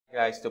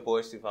Guys, the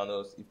boy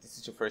Stephanos. If this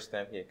is your first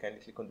time here, kindly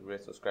click on the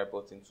red subscribe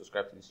button,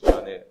 subscribe to this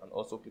channel, and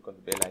also click on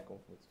the bell icon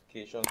for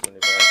notifications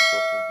whenever I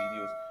upload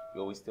videos.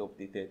 You always stay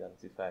updated and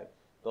notified.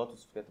 Don't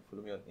forget to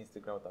follow me on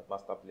Instagram at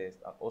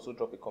MasterBlessed, and also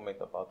drop a comment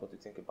about what you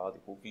think about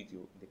the whole video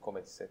in the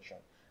comment section.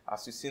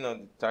 As you've seen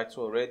on the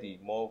title already,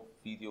 more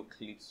video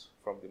clips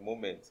from the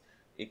moment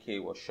aka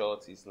was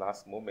shot his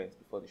last moment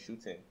before the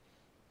shooting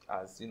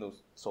has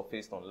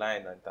surfaced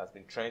online, and it has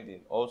been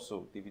trending.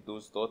 Also,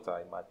 Davido's daughter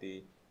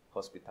Imade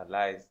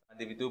hospitalized, and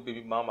Davido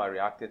baby mama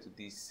reacted to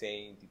this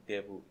saying the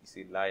devil is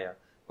a liar.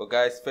 But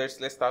guys,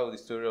 first let's start with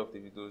the story of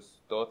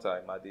Davido's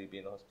daughter Imade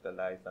being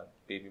hospitalized and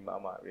baby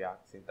mama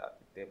reacting that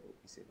the devil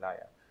is a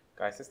liar.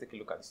 Guys, let's take a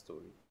look at the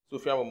story.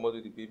 Sophia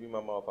Momodu, the baby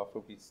mama of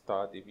Afrobeat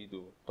star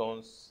Davido,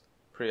 turns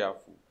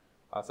prayerful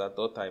as her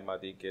daughter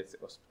Imade gets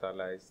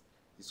hospitalized.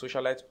 The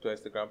socialite took to her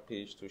Instagram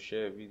page to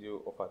share a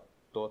video of her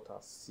daughter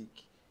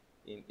sick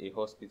in a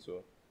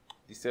hospital.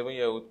 The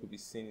 7-year-old could be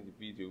seen in the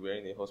video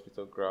wearing a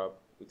hospital garb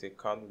with a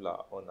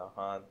cannula on her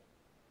hand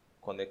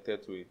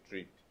connected to a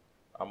drip.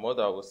 Her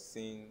mother was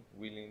seen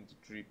wheeling the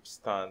drip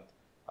stand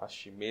as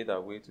she made her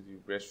way to the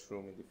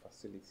restroom in the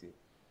facility.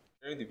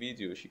 During the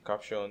video, she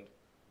captioned,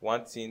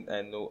 "One thing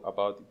I know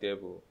about the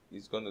devil,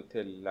 he's going to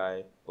tell a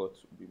lie but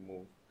will be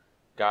moved."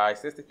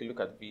 Guys, let's take a look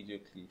at the video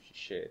clip she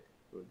shared.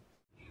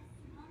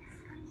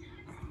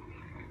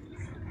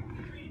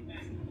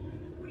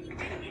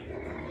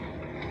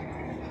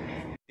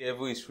 The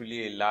devil is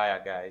really a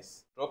liar,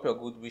 guys. Drop your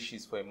good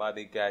wishes for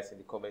Imade, guys, in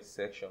the comment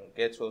section.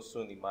 Get well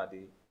soon,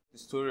 Imade. The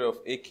story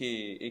of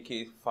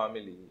AKA's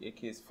family,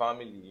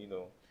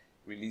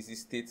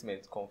 releases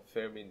statement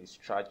confirming his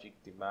tragic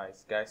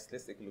demise. Guys,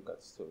 let's take a look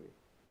at the story.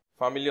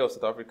 Family of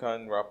South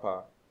African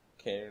rapper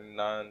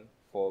Kenan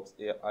Forbes,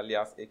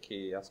 alias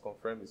AKA, has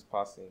confirmed his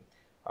passing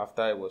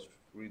after he was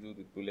riddled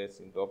with bullets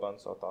in Durban,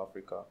 South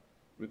Africa.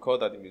 Recall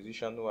that the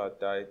musician, who had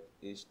died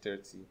aged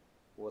 30,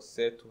 was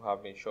said to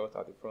have been shot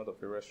at the front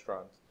of a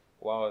restaurant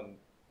while on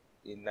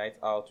a night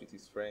out with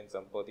his friends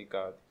and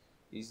bodyguard.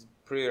 His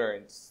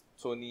parents,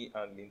 Tony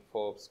and Lynn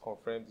Forbes,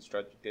 confirmed his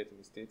tragic death in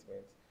a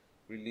statement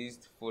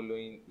released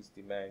following his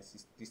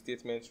demise. The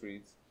statement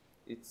reads,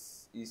 "It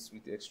is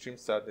with extreme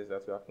sadness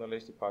that we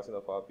acknowledge the passing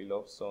of our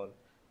beloved son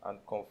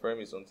and confirm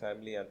his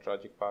untimely and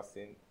tragic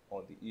passing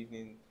on the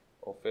evening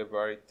of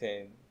February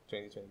 10,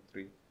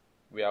 2023.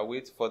 We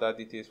await further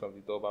details from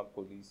the Durban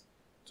police.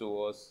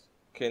 To us,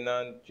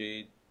 Kenan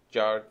J.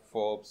 Jared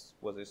Forbes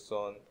was a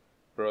son,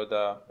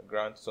 brother,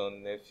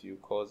 grandson, nephew,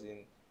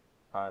 cousin,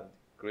 and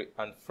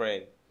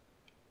friend.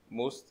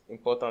 Most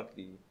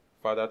importantly,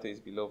 father to his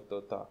beloved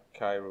daughter,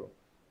 Cairo.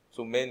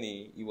 To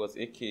many, he was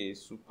aka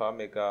Super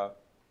Mega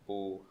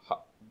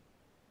Bova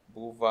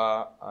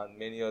and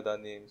many other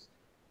names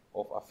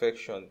of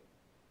affection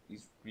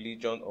his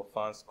religion of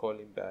fans call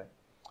him by.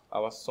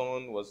 Our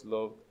son was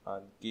loved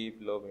and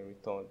gave love in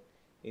return.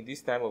 In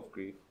this time of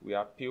grief, we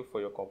appeal for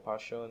your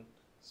compassion,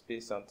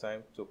 space and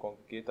time to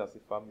congregate as a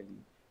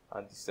family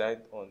and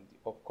decide on the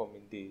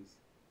upcoming days."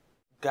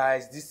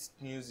 Guys, this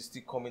news is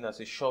still coming as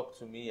a shock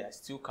to me. I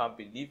still can't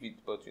believe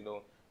it, but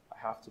I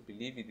have to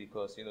believe it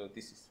because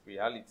this is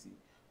reality.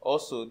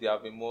 Also, there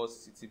have been more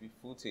CCTV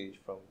footage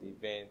from the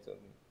event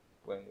and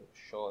when it was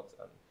shot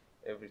and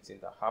everything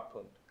that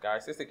happened.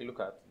 Guys, let's take a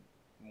look at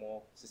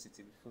more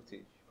CCTV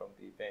footage from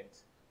the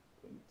event.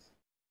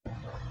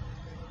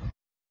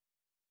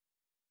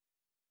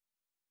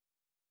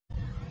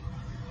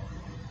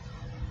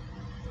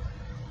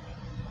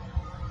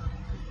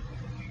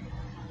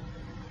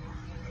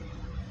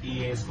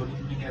 Yes, good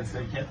evening. It's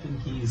Captain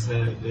Keys,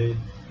 the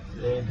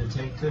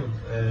detective,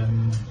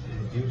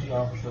 duty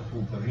officer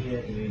for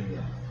Korea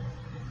area.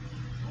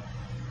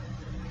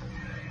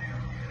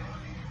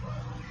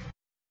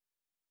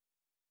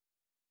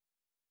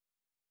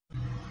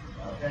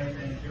 Okay,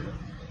 thank you.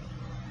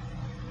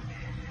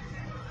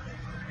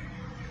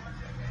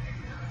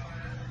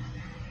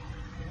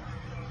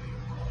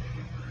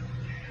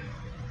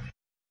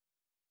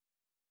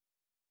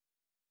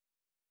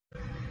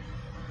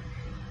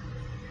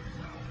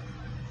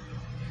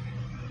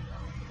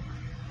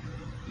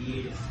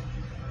 Yes.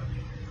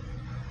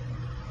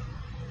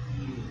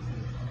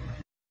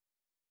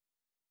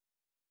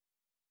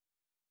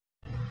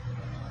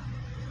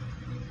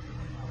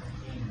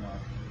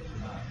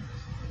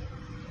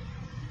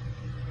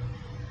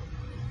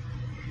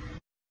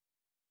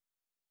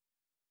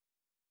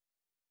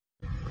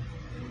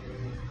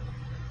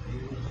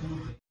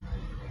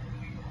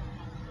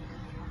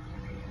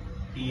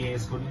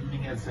 Yes, good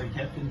evening. It's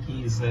Captain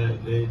Keys,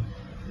 the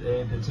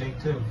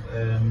detective,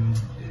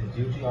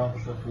 duty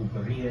officer for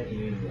Korea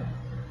area.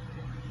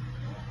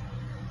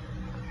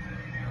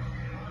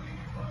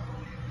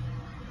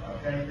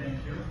 Okay,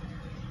 thank you.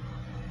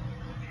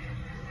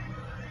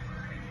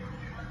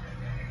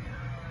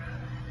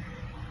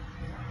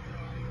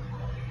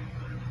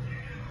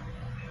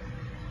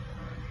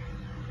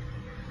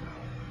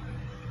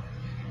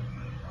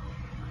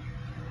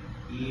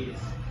 Yes.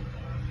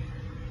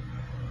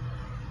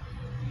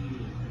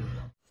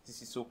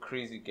 This is so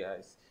crazy,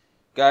 guys.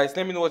 Guys,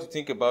 let me know what you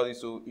think about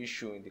this whole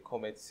issue in the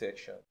comment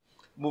section.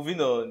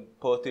 Moving on,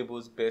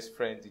 Portable's best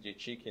friend DJ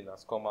Chicken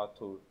has come out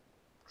to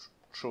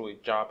throw a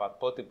jab at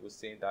Portable,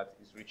 saying that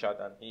he's richer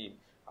than him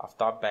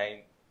after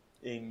buying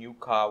a new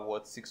car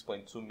worth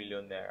 6.2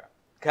 million naira.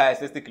 Guys,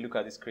 let's take a look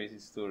at this crazy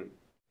story.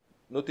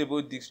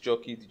 Notable disc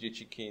jockey DJ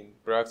Chicken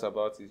brags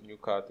about his new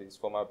car to his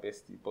former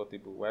bestie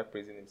Portable while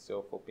praising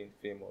himself for being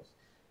famous.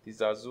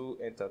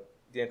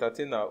 The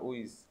entertainer, who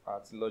is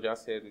at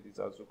lodger's head with his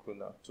Zazu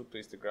crooner, took to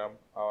Instagram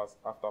hours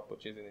after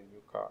purchasing a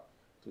new car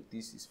to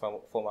diss his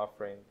former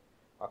friend.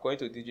 According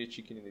to DJ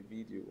Chicken in the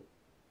video,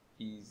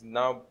 he is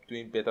now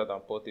doing better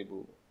than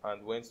Portable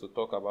and went to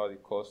talk about the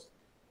cost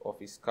of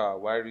his car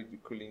while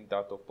ridiculing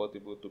that of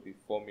Portable to be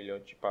 4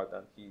 million cheaper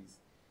than his.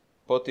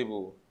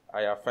 Portable,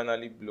 I have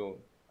finally blown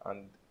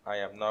and I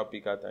am now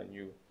bigger than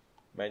you.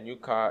 My new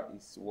car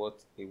is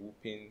worth a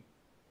whooping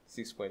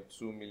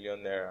 6.2 million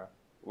naira,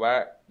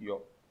 while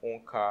your own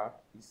car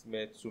is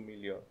made 2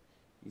 million,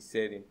 he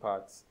said in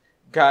parts.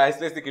 Guys,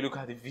 let's take a look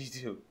at the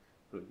video.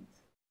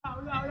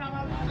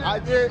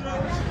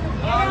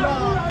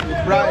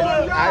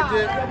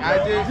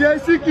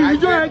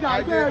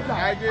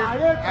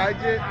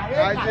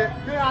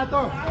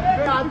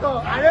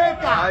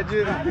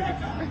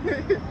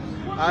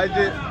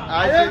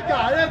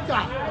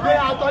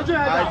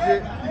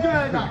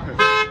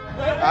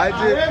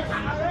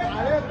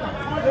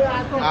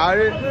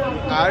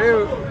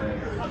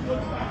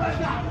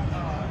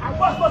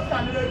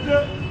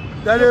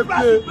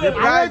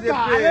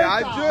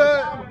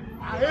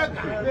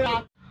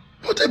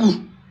 Portable,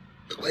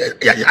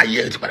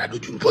 ayé ti padà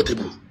dojú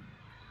Portable.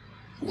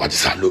 Wá ti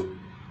sá lọ.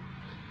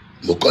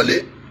 Mo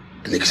kọ́lé,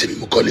 ẹni kìí ṣe mi,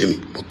 mo kọ́lé mi,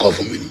 mo kọ́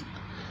fún mi ni.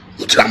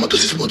 Mo ti ra mọ́tò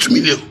 6.2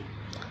 million.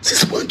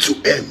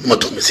 6.2M,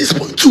 mọ́tò mi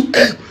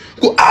 6.2M.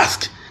 Go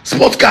ask,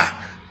 sport car.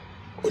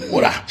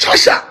 Onímọ̀ra,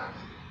 ṣáṣá.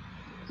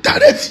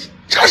 Direct,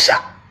 ṣáṣá.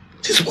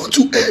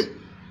 6.2M.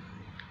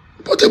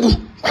 Portable,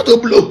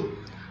 mọ́tò blow.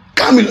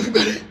 Kámi ló fi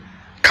bẹ̀rẹ̀.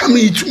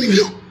 Kámi 2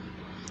 million.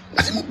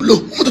 Àti mo blow,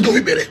 mọ́tò tó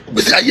fi bẹ̀rẹ̀.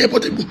 Gbèsè ayé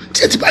Portable,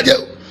 tí ẹ ti bàjẹ́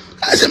o.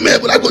 Àìsàn mẹ́ẹ̀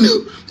bọ́lá gbọ́n ni o.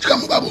 Tí ká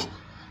mọ̀ bá bọ̀.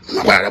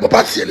 Mo padà bọ̀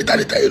pàtì ẹ̀ létà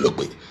yẹn lọ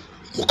pé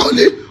mo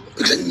kọ́lé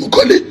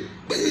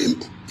pé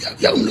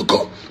ìyàwó mi ló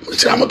kọ́. Mo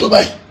ti ra mọ́tò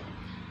báyìí.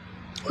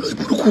 Olóyè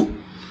burúkú.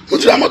 Mo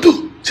ti ra mọ́tò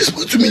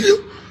 6.2 million.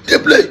 Dey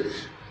play.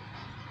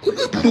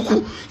 Olóyè burúkú.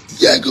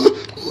 Ìyá ẹ̀ gan.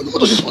 Ó ní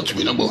mọ́tò 6.2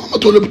 million gbọ́.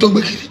 Mọ́tò olóbi tó ń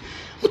gbé kiri.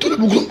 Mọ́tò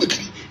olóbi tó ń gbé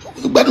kiri.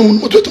 Gbádùn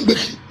mọ́tò tó ń gbé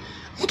kiri.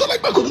 Mọ́tò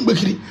alágbàkọ́ tó ń gbé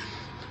kiri.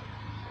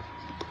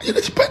 Ayé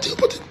lè ti pàtì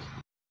ọ̀pọ̀tẹ̀.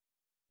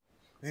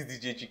 This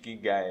DJ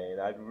Chicken guy,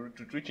 that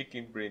true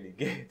chicken brain he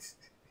gets.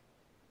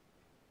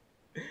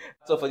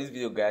 So for this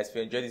video, guys, if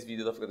you enjoyed this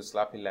video, don't forget to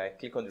slap a like,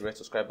 click on the red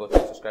subscribe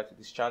button, subscribe to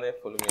this channel,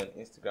 follow me on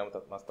Instagram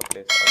at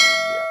Masterplace. I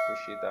really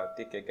appreciate that.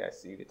 Take care, guys.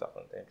 See you later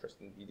on the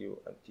interesting video,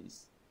 and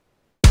peace.